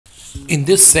In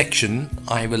this section,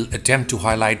 I will attempt to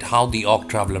highlight how the Org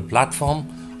Traveler platform,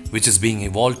 which is being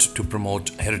evolved to promote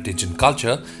heritage and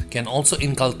culture, can also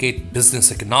inculcate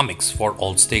business economics for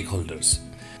all stakeholders.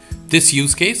 This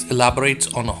use case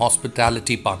elaborates on a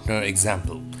hospitality partner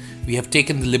example. We have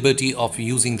taken the liberty of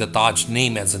using the Taj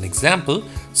name as an example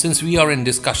since we are in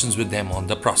discussions with them on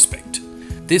the prospect.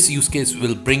 This use case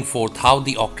will bring forth how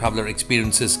the Org Traveler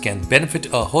experiences can benefit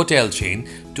a hotel chain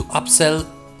to upsell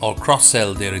or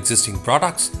cross-sell their existing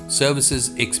products,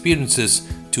 services,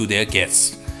 experiences to their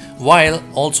guests, while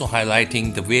also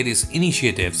highlighting the various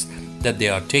initiatives that they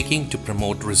are taking to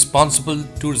promote responsible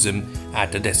tourism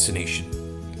at a destination.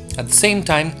 At the same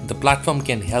time, the platform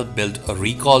can help build a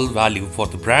recall value for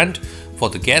the brand, for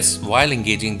the guests, while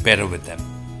engaging better with them.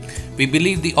 We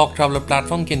believe the Org Traveler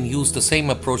platform can use the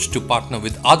same approach to partner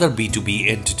with other B2B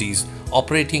entities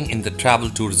operating in the travel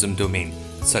tourism domain,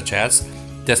 such as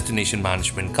destination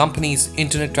management companies,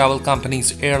 internet travel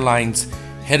companies, airlines,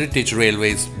 heritage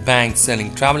railways, banks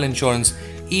selling travel insurance,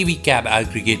 EV cab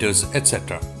aggregators,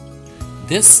 etc.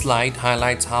 This slide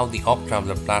highlights how the Org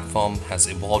Traveler platform has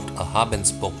evolved a hub and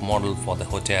spoke model for the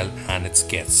hotel and its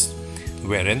guests,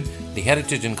 wherein the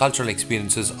heritage and cultural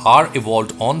experiences are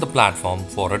evolved on the platform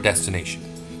for a destination.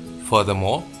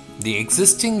 Furthermore, the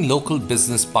existing local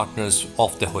business partners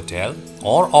of the hotel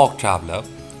or Org Traveler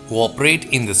who operate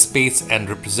in the space and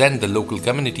represent the local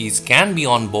communities can be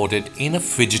onboarded in a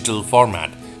phygital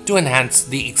format to enhance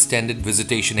the extended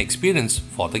visitation experience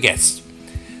for the guests.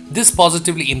 This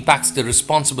positively impacts the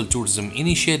responsible tourism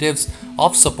initiatives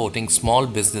of supporting small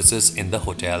businesses in the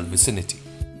hotel vicinity.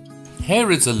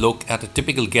 Here is a look at a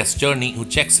typical guest journey who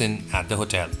checks in at the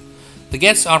hotel. The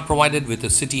guests are provided with a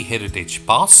City Heritage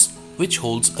Pass, which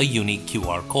holds a unique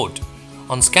QR code.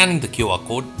 On scanning the QR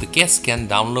code, the guests can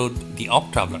download the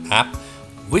Org Traveler app,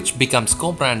 which becomes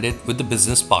co-branded with the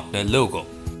business partner logo.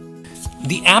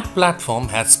 The app platform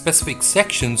has specific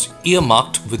sections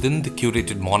earmarked within the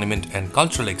curated monument and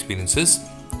cultural experiences,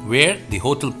 where the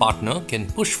hotel partner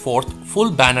can push forth full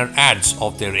banner ads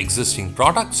of their existing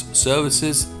products,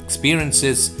 services,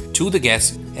 experiences to the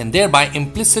guests and thereby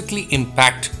implicitly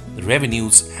impact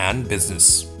revenues and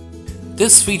business.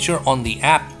 This feature on the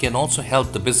app can also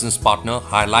help the business partner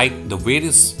highlight the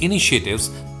various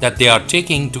initiatives that they are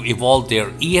taking to evolve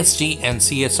their ESG and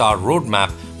CSR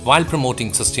roadmap while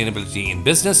promoting sustainability in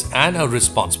business and a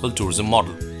responsible tourism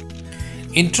model.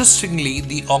 Interestingly,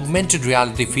 the augmented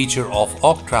reality feature of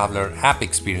Org Traveler app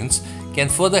experience can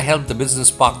further help the business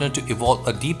partner to evolve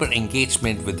a deeper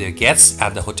engagement with their guests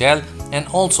at the hotel and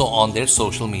also on their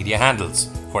social media handles.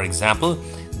 For example,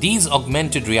 these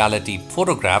augmented reality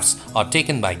photographs are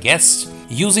taken by guests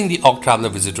using the Org Traveler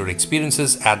visitor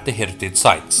experiences at the heritage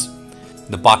sites.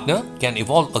 The partner can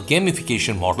evolve a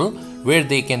gamification model where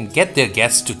they can get their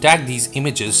guests to tag these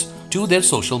images to their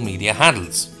social media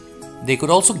handles. They could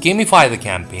also gamify the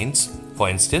campaigns. For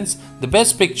instance, the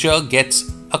best picture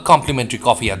gets a complimentary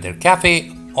coffee at their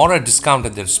cafe or a discount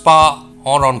at their spa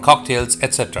or on cocktails,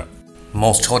 etc.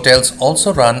 Most hotels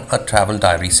also run a travel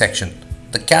diary section.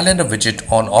 The calendar widget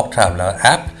on Org Traveler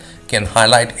app can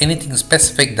highlight anything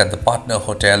specific that the partner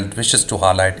hotel wishes to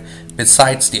highlight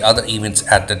besides the other events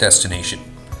at the destination.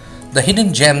 The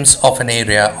hidden gems of an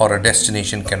area or a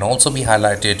destination can also be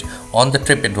highlighted on the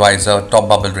TripAdvisor top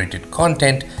bubble rated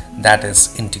content that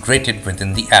is integrated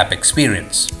within the app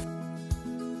experience.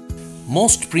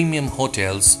 Most premium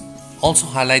hotels also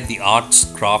highlight the arts,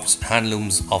 crafts,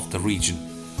 handlooms of the region.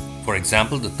 For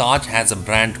example, the Taj has a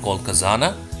brand called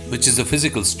Khazana, which is a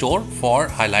physical store for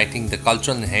highlighting the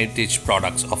cultural and heritage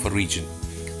products of a region.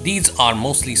 These are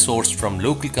mostly sourced from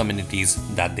local communities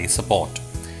that they support.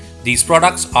 These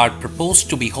products are proposed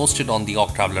to be hosted on the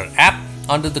Org Traveler app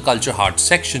under the Culture Heart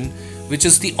section, which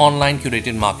is the online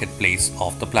curated marketplace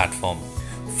of the platform.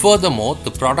 Furthermore,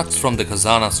 the products from the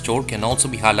Khazana store can also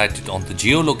be highlighted on the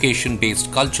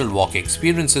geolocation-based cultural walk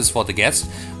experiences for the guests,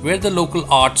 where the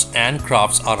local arts and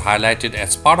crafts are highlighted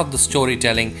as part of the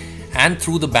storytelling and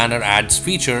through the banner ads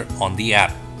feature on the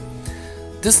app.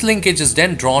 This linkage is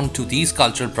then drawn to these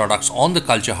cultural products on the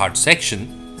Culture Heart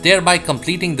section, thereby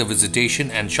completing the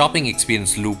visitation and shopping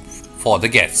experience loop for the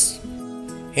guests.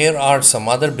 Here are some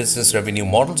other business revenue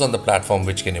models on the platform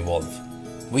which can evolve.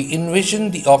 We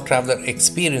envision the Org Traveler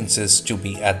experiences to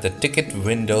be at the ticket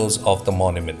windows of the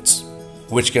monuments,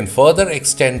 which can further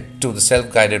extend to the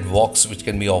self-guided walks which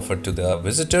can be offered to the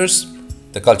visitors,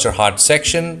 the Culture Heart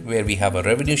section where we have a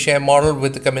revenue share model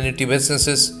with the community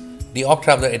businesses, the Org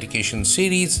Traveler Education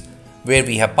series where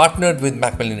we have partnered with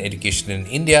Macmillan Education in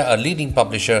India, a leading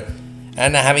publisher,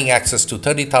 and having access to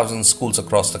 30,000 schools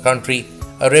across the country,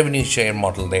 a revenue share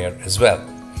model there as well.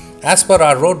 As per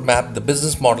our roadmap, the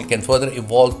business model can further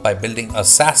evolve by building a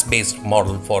SaaS-based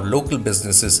model for local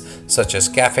businesses such as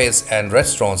cafes and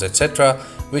restaurants, etc.,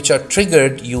 which are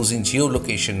triggered using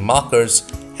geolocation markers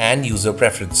and user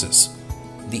preferences.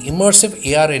 The immersive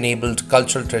AR-enabled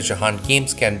cultural treasure hunt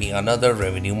games can be another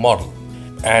revenue model.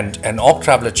 And an Orc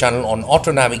Traveler channel on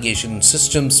auto navigation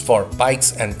systems for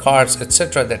bikes and cars,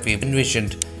 etc., that we've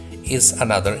envisioned is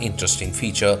another interesting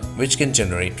feature which can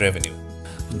generate revenue.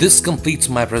 This completes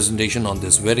my presentation on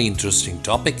this very interesting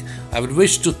topic. I would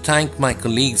wish to thank my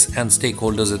colleagues and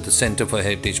stakeholders at the Center for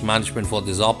Heritage Management for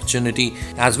this opportunity,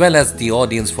 as well as the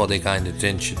audience for their kind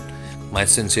attention. My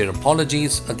sincere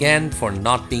apologies again for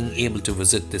not being able to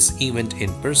visit this event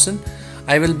in person.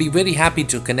 I will be very happy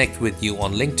to connect with you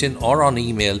on LinkedIn or on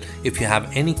email if you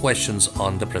have any questions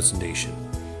on the presentation.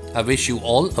 I wish you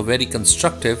all a very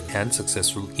constructive and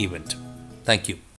successful event. Thank you.